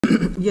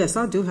Yes,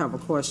 I do have a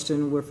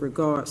question with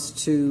regards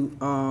to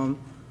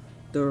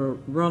the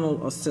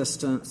rental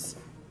assistance.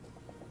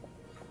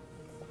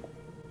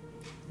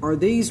 Are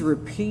these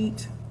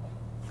repeat,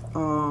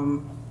 I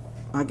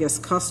guess,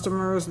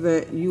 customers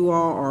that you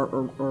all are,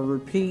 or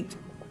repeat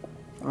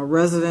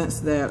residents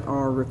that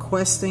are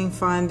requesting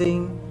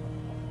funding,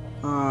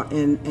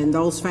 and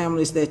those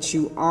families that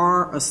you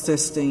are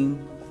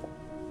assisting?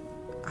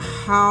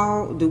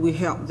 How do we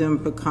help them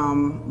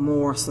become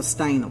more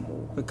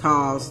sustainable?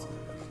 Because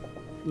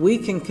we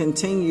can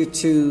continue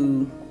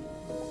to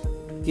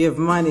give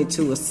money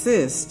to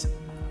assist,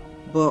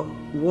 but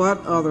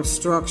what other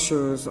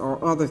structures or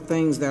other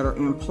things that are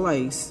in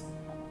place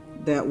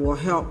that will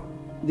help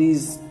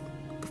these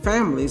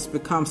families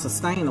become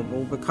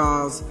sustainable?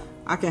 Because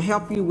I can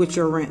help you with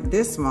your rent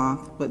this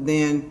month, but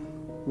then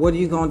what are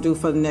you going to do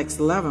for the next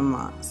 11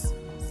 months?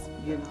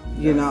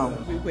 You know.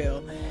 We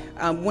will.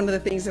 One of the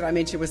things that I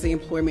mentioned was the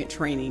employment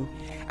training.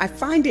 I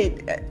find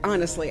it,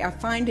 honestly, I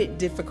find it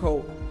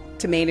difficult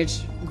to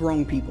manage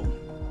grown people.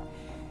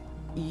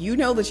 You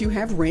know that you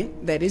have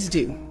rent that is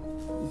due.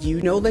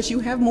 You know that you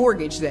have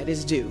mortgage that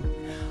is due.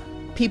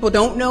 People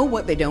don't know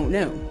what they don't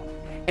know.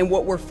 And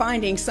what we're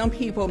finding, some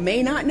people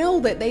may not know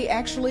that they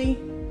actually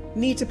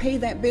need to pay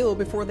that bill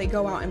before they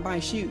go out and buy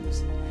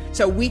shoes.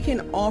 So we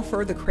can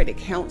offer the credit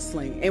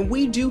counseling, and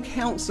we do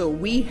counsel.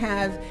 We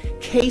have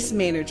case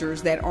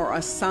managers that are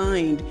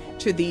assigned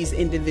to these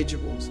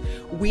individuals.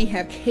 We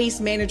have case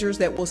managers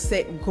that will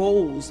set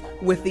goals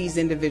with these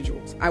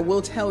individuals. I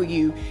will tell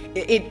you,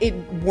 it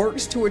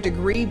works to a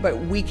degree, but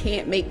we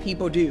can't make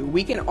people do.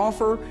 We can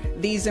offer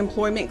these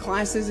employment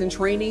classes and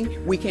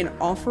training. We can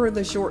offer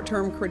the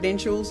short-term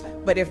credentials,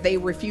 but if they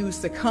refuse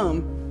to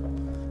come,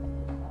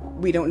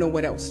 we don't know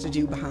what else to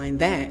do behind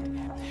that.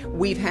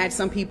 We've had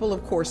some people,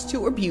 of course,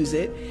 to abuse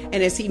it.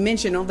 And as he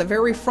mentioned, on the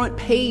very front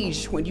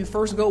page, when you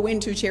first go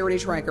into Charity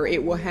Tracker,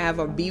 it will have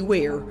a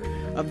beware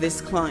of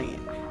this client,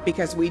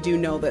 because we do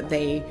know that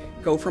they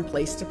go from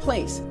place to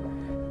place.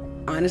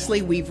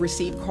 Honestly, we've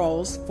received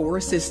calls for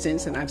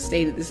assistance, and I've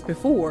stated this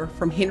before,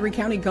 from Henry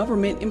County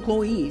government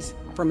employees,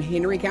 from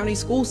Henry County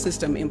school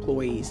system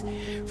employees,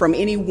 from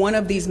any one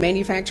of these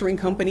manufacturing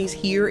companies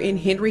here in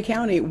Henry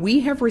County. We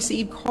have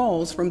received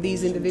calls from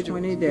these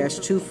individuals.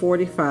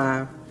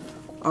 20-245.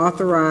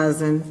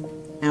 Authorizing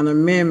an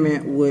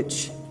amendment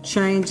which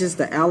changes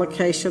the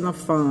allocation of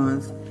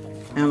funds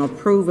and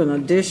approving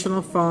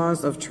additional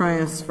funds of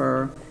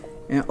transfer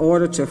in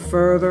order to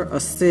further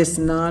assist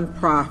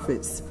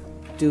nonprofits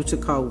due to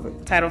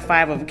COVID. Title V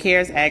of the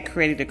CARES Act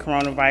created the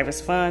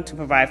Coronavirus Fund to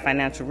provide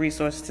financial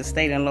resources to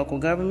state and local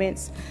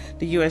governments.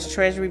 The U.S.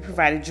 Treasury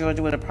provided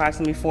Georgia with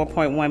approximately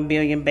 $4.1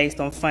 billion based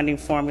on funding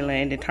formula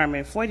and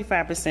determined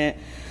 45%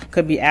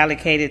 could be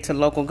allocated to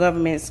local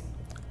governments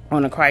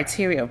on the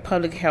criteria of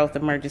public health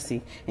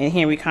emergency, and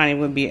Henry County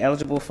would be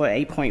eligible for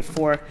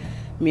 $8.4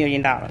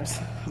 million. On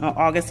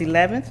August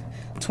 11th,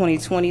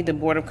 2020, the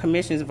Board of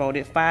Commissioners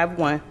voted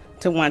 5-1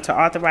 to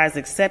authorize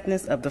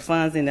acceptance of the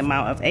funds in the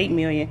amount of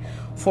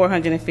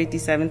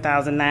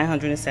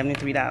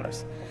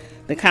 $8,457,973.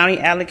 The county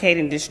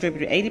allocated and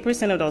distributed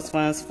 80% of those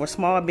funds for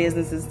small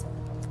businesses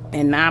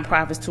and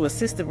nonprofits to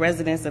assist the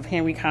residents of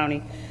Henry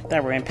County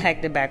that were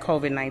impacted by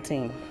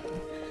COVID-19.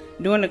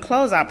 During the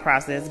closeout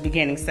process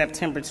beginning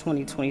September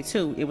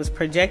 2022, it was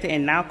projected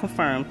and now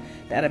confirmed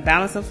that a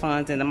balance of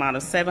funds in the amount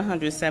of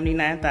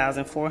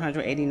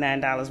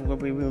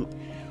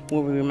 $779,489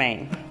 will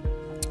remain.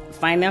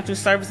 Financial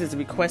Services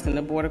requesting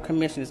the Board of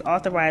Commissioners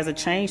authorize a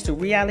change to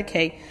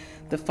reallocate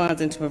the funds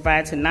and to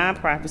provide to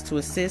nonprofits to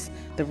assist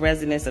the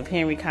residents of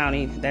Henry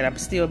County that are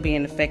still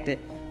being affected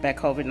by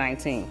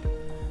COVID-19.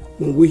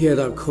 When we had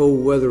our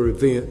cold weather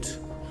event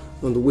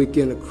on the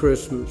weekend of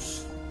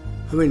Christmas,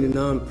 how many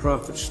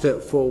nonprofits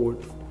stepped forward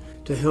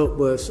to help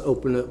us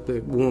open up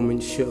the warming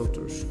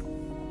shelters?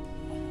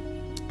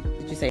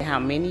 Did you say how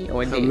many?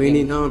 Or how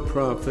many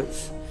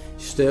nonprofits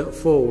stepped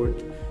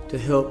forward to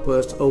help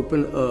us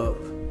open up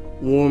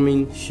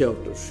warming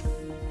shelters?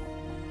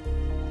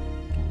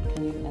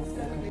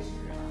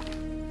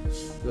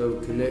 So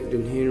Connect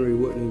and Henry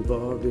wasn't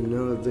involved in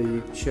none of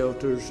the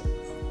shelters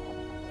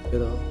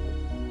at all?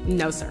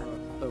 No, sir.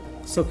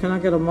 So can I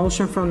get a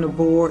motion from the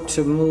board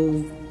to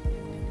move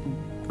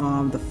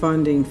the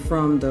funding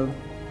from the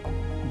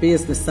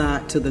business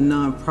side to the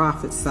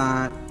nonprofit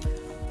side?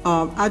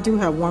 I do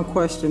have one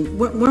question.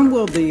 When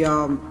will the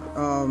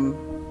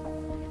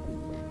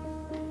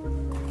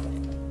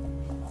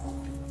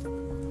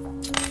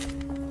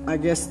I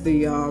guess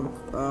the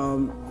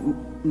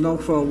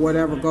note for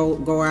whatever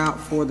go out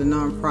for the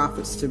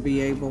nonprofits to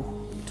be able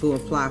to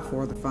apply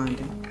for the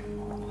funding?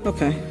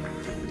 Okay.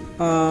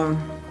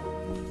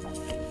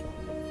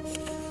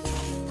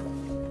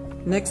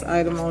 Next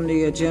item on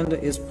the agenda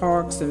is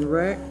Parks and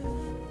Rec.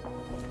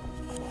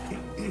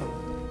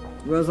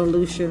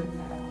 Resolution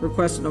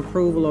requesting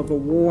approval of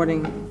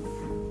awarding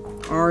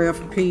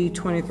RFP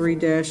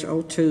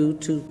 23-02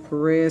 to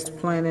Perez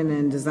Planning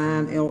and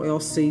Design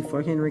LLC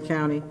for Henry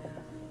County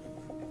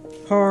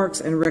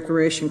Parks and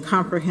Recreation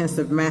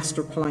Comprehensive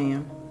Master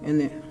Plan.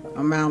 And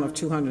amount of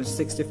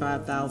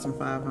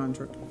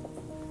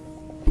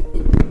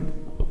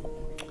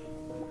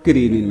 $265,500. Good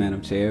evening,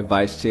 Madam Chair,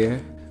 Vice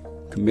Chair,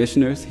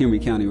 Commissioners, Henry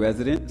County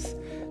residents.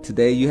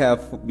 Today you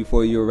have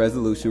before you a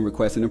resolution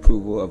requesting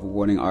approval of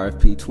awarding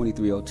RFP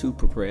 2302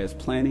 Prepares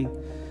Planning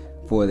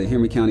for the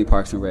Henry County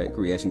Parks and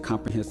Recreation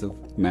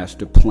Comprehensive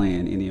Master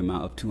Plan in the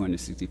amount of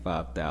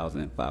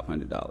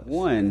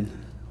 $265,500.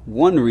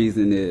 One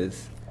reason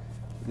is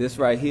this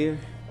right here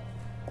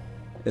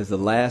is the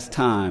last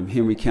time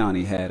Henry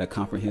County had a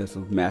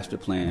comprehensive master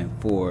plan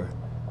for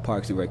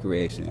Parks and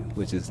Recreation,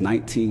 which is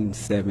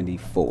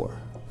 1974.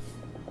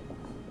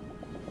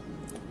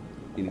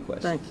 Any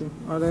questions? Thank you.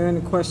 Are there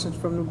any questions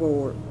from the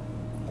board?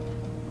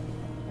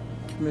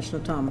 Commissioner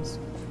Thomas.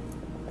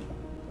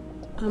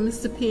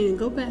 Mr. Penn,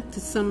 go back to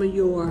some of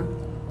your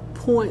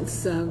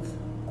points of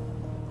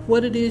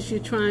what it is you're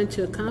trying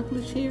to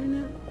accomplish here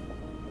now.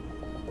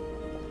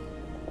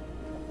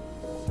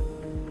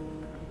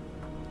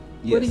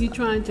 Yes. What are you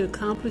trying to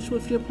accomplish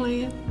with your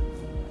plan?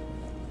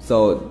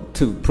 So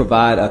to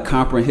provide a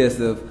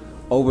comprehensive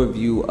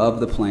overview of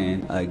the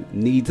plan, a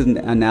needs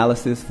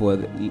analysis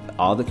for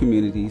all the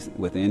communities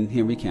within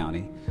Henry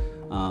County,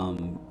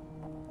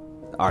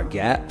 our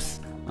gaps,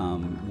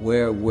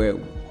 where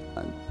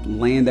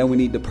land that we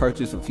need to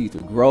purchase for future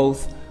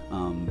growth,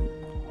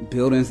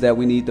 buildings that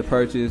we need to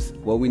purchase,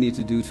 what we need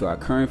to do to our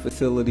current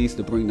facilities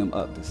to bring them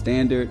up to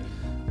standard,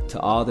 to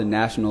all the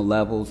national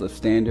levels of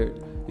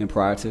standard, and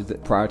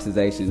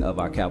prioritization of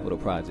our capital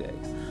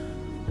projects.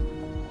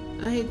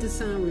 I hate to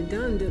sound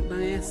redundant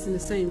by asking the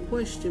same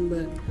question,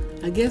 but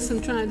I guess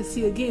I'm trying to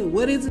see again,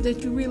 what is it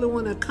that you really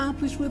want to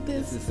accomplish with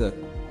this? This is a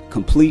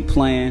complete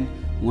plan.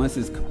 Once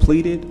it's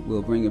completed,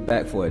 we'll bring it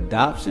back for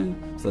adoption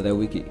so that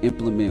we can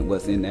implement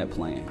what's in that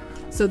plan.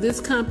 So this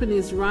company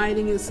is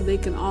writing it so they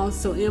can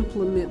also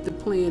implement the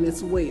plan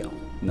as well?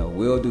 No,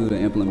 we'll do the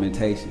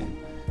implementation,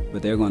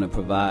 but they're going to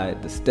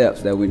provide the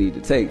steps that we need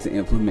to take to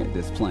implement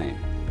this plan.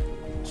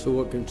 So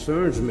what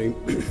concerns me,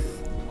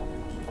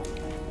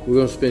 we're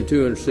going to spend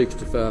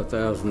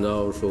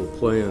 $265,000 for a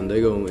plan.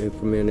 They're going to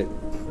implement it,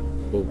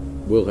 or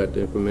we'll have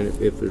to implement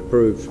it if it's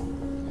approved.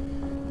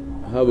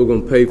 How are we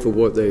going to pay for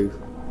what they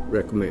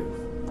recommend?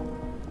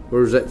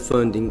 Where does that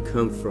funding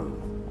come from?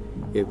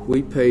 If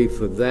we pay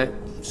for that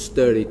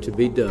study to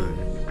be done,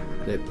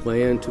 that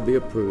plan to be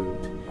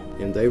approved,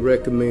 and they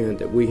recommend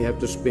that we have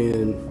to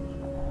spend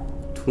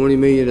 $20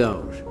 million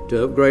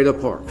to upgrade our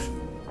parks,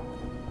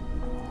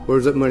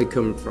 where's that money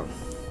coming from?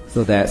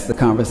 So that's the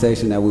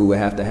conversation that we would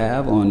have to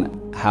have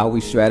on how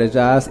we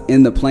strategize.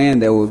 In the plan,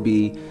 there will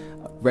be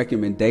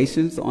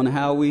recommendations on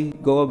how we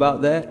go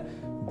about that,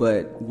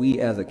 but we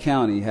as a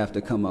county have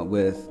to come up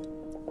with,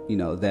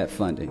 that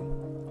funding.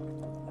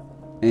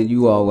 And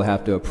you all will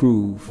have to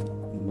approve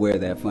where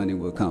that funding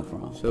will come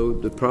from. So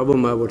the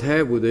problem I would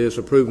have with this,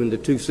 approving the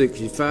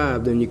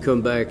 265, then you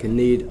come back and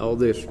need all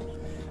this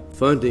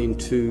funding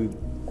to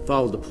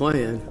follow the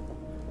plan,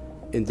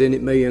 and then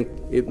it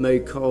may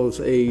cause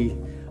a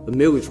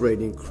millage rate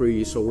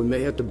increase, or we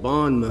may have to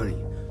bond money.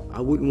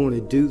 I wouldn't want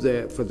to do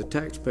that for the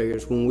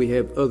taxpayers when we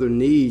have other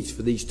needs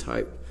for these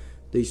type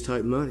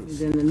monies.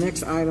 Then the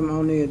next item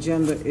on the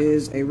agenda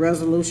is a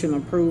resolution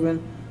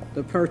approving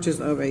the purchase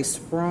of a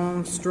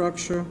sprung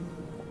structure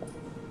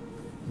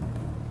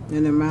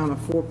in the amount of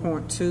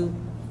 $4.2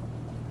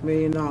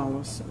 million.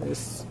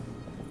 It's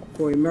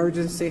for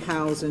emergency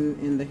housing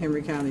in the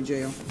Henry County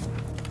Jail.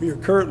 We are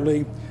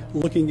currently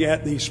looking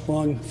at the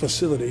sprung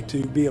facility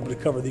to be able to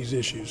cover these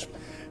issues.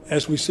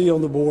 As we see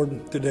on the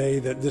board today,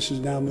 that this is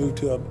now moved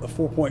to a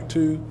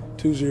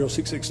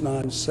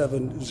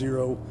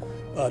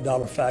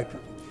 $4.2206697 factor.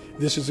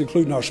 This is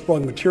including our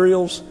sprung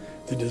materials,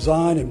 the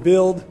design and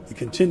build, the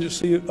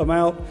contingency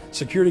amount,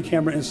 security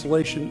camera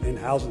installation, and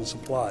housing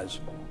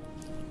supplies.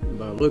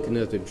 By looking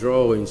at the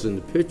drawings and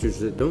the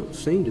pictures, it don't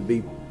seem to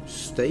be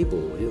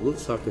stable. It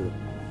looks like a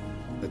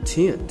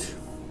tent.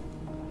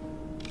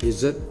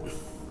 Is that?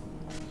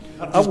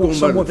 Just going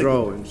by the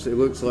drawings, it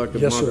looks like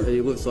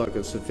it looks like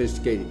a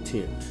sophisticated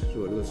tent. That's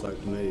what it looks like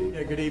to me.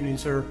 Yeah, good evening,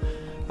 sir.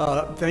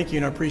 Thank you,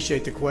 and I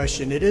appreciate the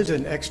question. It is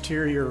an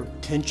exterior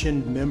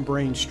tension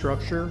membrane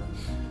structure.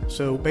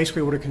 So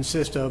basically what it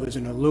consists of is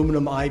an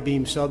aluminum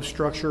I-beam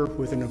substructure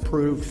with an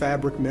approved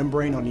fabric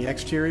membrane on the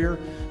exterior,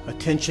 a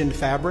tensioned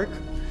fabric.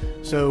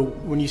 So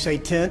when you say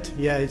tent,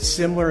 yeah, it's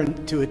similar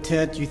to a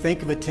tent. You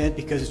think of a tent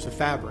because it's a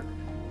fabric.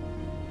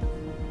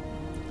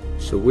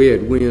 So we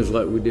had winds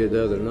like we did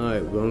the other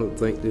night, but I don't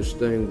think this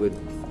thing would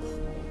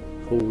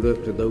hold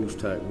up to those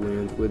type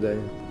winds, would they?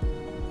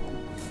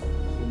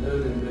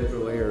 None in the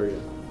metro area?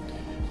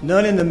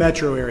 None in the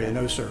metro area,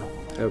 no, sir.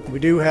 Okay. We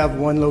do have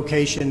one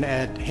location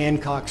at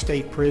Hancock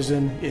State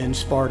Prison in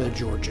Sparta,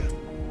 Georgia,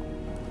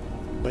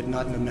 but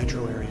not in the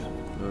metro area.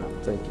 All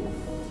right, thank you.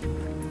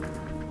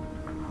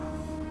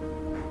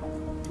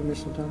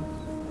 Commissioner Thomas?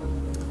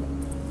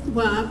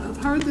 Well, I've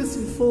heard this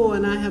before,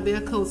 and I have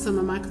echoed some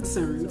of my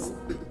concerns.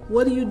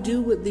 What do you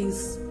do with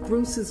these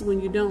spruces when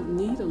you don't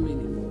need them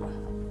anymore?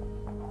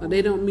 Or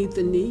they don't meet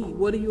the need?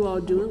 What are you all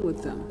doing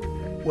with them?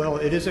 Well,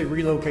 it is a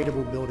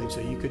relocatable building, so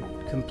you could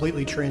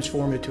completely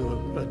transform it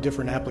to a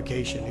different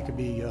application. It could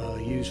be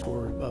used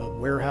for a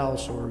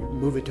warehouse, or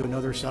move it to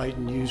another site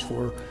and use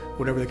for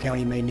whatever the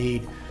county may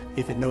need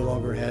if it no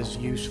longer has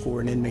use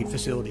for an inmate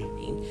facility.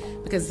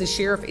 Because the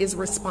sheriff is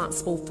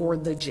responsible for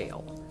the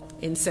jail.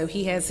 And so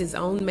he has his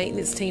own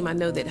maintenance team. I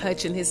know that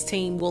Hutch and his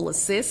team will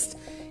assist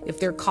if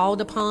they're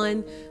called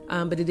upon,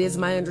 but it is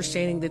my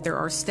understanding that there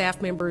are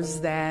staff members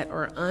that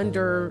are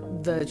under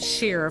the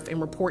sheriff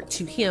and report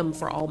to him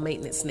for all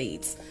maintenance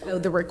needs. So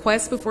the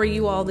request before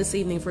you all this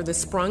evening for the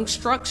sprung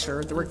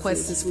structure, the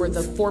request is for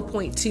the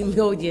 $4.2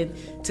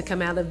 million to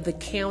come out of the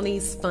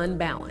county's fund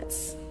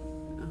balance.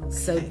 Okay.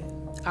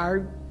 So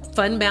our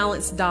fund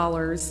balance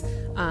dollars,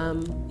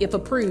 if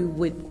approved,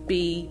 would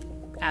be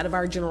out of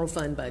our general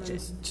fund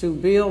budget. To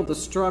build the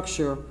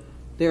structure,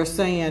 they're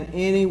saying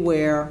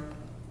anywhere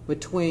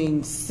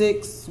between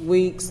 6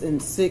 weeks and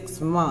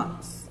 6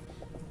 months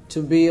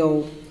to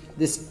build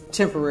this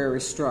temporary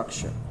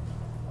structure.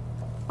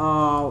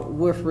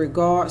 With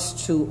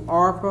regards to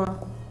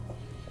ARPA,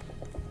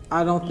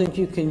 I don't think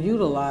you can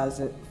utilize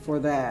it for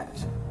that.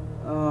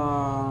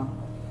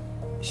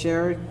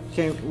 Sherry,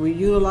 can we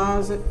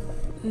utilize it?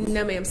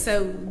 No, ma'am.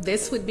 So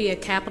this would be a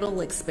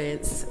capital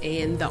expense,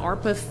 and the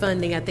ARPA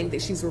funding I think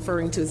that she's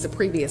referring to is the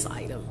previous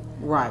item.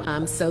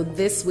 Right. So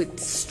this would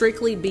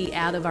strictly be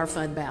out of our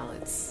fund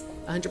balance,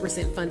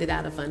 100% funded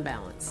out of fund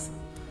balance.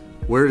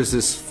 Where does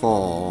this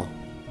fall,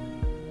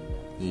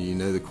 you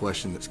know the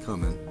question that's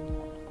coming,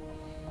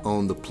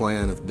 on the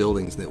plan of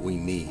buildings that we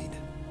need?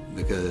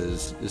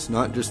 Because it's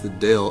not just the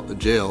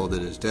jail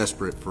that is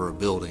desperate for a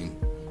building.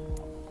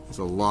 There's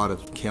a lot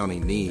of county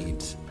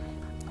needs.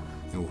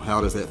 And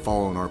how does that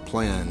fall on our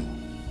plan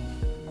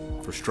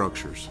for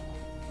structures?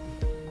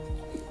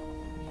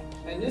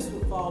 And this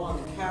would fall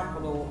under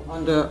capital,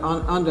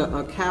 under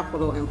a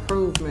capital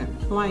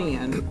improvement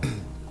plan.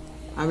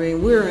 I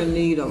mean, we're in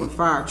need of a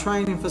fire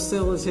training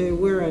facility.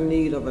 We're in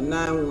need of a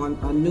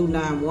new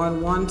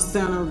 911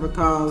 center,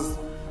 because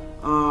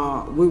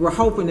we were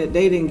hoping that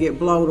they didn't get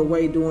blown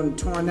away during the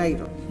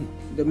tornado,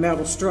 the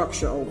metal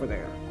structure over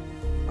there.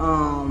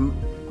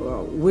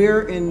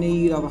 We're in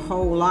need of a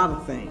whole lot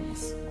of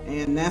things.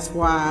 And that's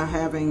why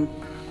having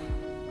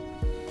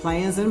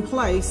plans in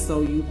place so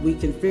we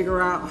can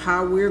figure out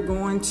how we're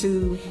going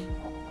to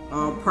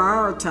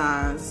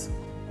prioritize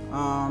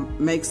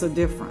makes a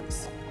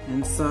difference.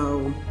 And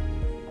so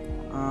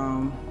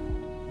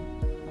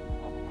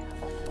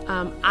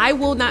I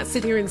will not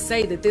sit here and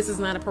say that this is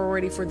not a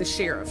priority for the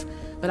sheriff,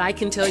 but I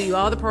can tell you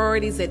all the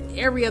priorities that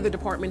every other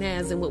department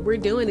has, and what we're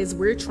doing is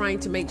we're trying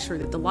to make sure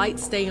that the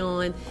lights stay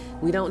on,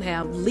 we don't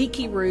have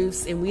leaky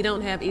roofs, and we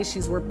don't have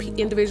issues where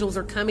individuals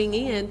are coming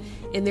in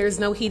and there's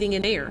no heating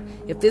and air.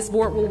 If this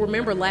board will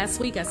remember, last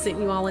week I sent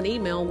you all an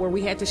email where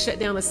we had to shut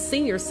down a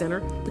senior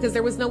center because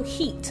there was no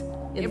heat.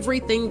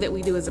 Everything that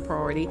we do is a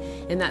priority,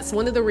 and that's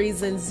one of the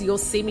reasons you'll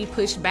see me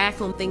push back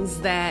on things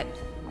that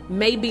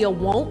may be a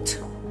want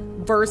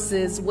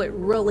versus what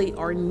really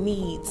are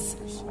needs.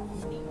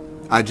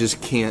 I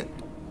just can't,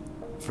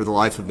 for the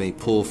life of me,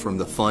 pull from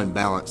the fund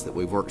balance that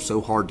we've worked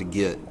so hard to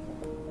get,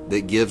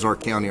 that gives our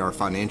county our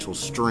financial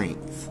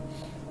strength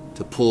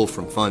to pull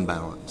from fund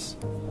balance.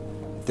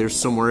 If there's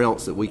somewhere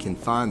else that we can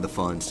find the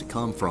funds to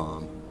come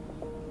from,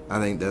 I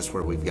think that's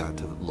where we've got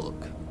to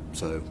look.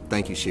 So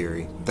thank you,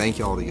 Sherry. Thank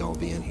y'all to y'all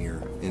being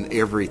here and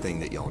everything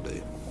that y'all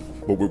do.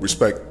 But with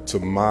respect to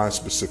my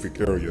specific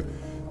area,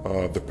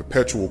 the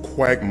perpetual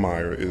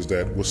quagmire is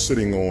that we're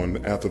sitting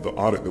on, after the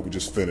audit that we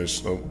just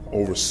finished,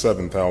 over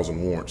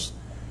 7,000 warrants.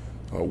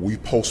 We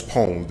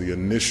postponed the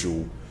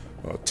initial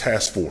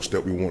task force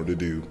that we wanted to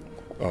do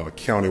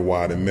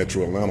countywide and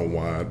Metro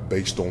Atlanta-wide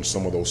based on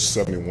some of those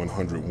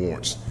 7,100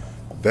 warrants.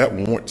 That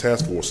warrant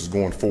task force is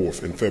going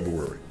forth in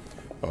February.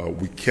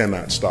 We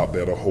cannot stop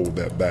that or hold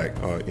that back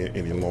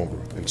any longer.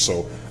 And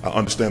so I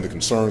understand the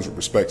concerns with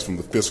respect from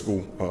the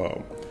fiscal,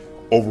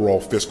 overall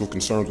fiscal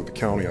concerns with the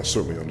county. I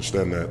certainly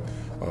understand that,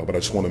 but I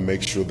just want to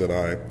make sure that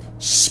I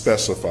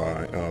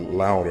specify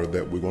louder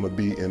that we're going to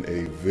be in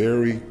a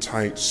very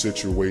tight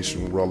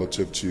situation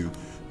relative to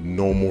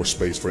no more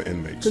space for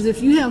inmates. Because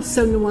if you have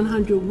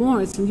 7,100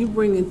 warrants and you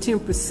bring in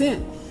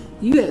 10%,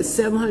 you had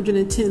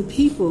 710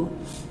 people.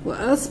 Well,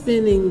 us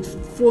spending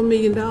 $4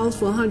 million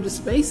for 100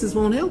 spaces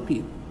won't help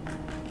you.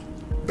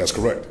 That's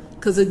correct.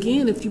 Because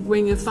again, if you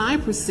bring in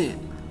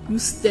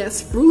 5%, that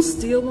spruce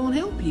still won't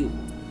help you.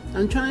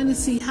 I'm trying to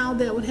see how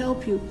that would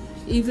help you,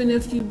 even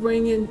if you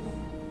bring in,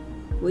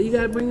 well, you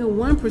got to bring in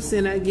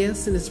 1%, I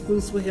guess, and the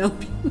spruce will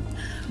help you.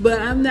 But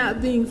I'm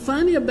not being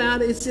funny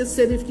about it. It's just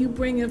that if you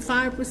bring in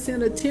 5%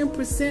 or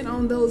 10%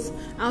 on those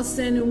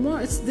outstanding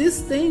warrants,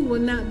 this thing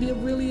will not be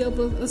really of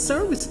a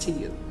service to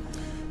you.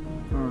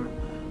 All right.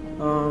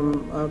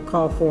 I'll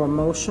call for a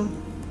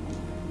motion.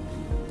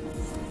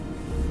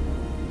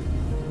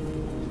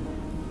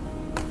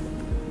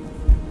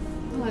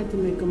 I'd like to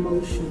make a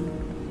motion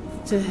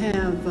to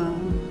have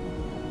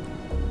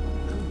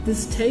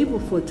this table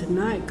for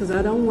tonight, because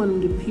I don't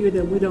want it to appear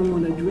that we don't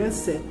want to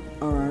address it.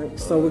 All right,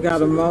 so we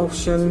got a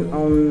motion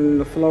on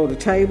the floor, the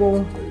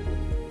table.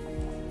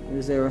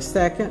 Is there a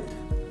second?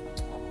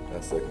 I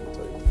second the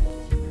table.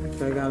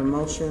 Okay, got a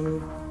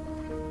motion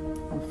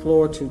on the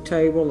floor to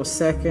table, a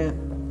second.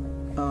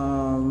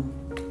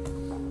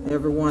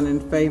 Everyone in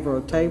favor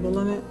of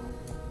tabling it?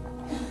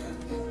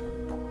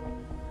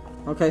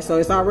 Okay, so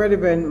it's already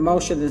been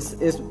motioned.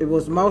 It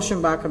was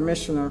motioned by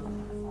Commissioner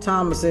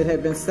Thomas. It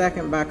had been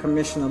seconded by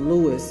Commissioner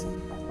Lewis.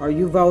 Are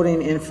you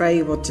voting in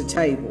favor to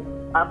table?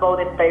 I vote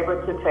in favor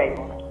to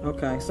table.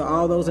 Okay, so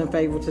all those in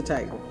favor to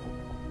table?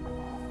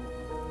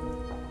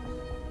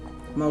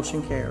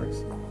 Motion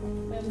carries.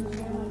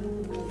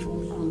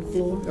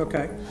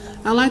 Okay.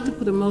 I'd like to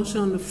put a motion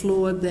on the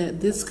floor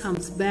that this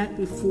comes back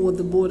before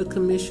the Board of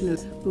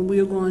Commissioners, when we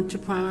are going to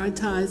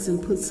prioritize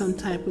and put some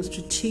type of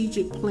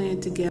strategic plan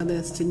together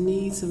as to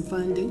needs and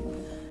funding.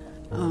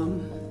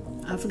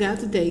 I forgot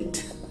the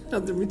date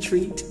of the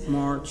retreat.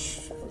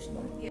 March.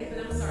 Yeah,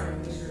 but I'm sorry,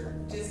 Commissioner.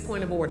 Just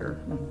point of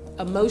order.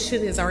 A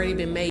motion has already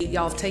been made.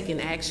 Y'all have taken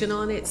action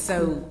on it.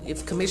 So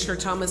if Commissioner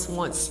Thomas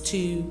wants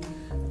to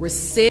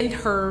rescind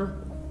her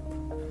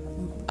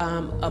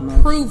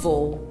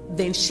approval,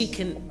 then she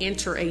can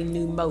enter a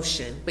new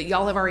motion. But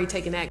y'all have already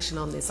taken action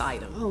on this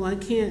item. Oh, I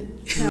can't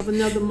have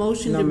another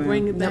motion to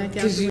bring it back out?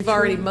 Because you've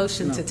already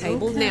motioned to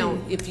table. Okay. Now,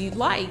 if you'd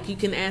like, you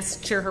can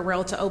ask Chair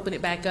Harrell to open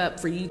it back up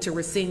for you to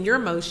rescind your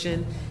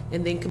motion,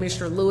 and then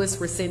Commissioner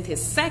Lewis rescind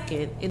his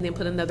second, and then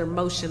put another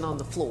motion on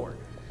the floor.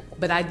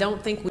 But I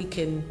don't think we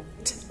can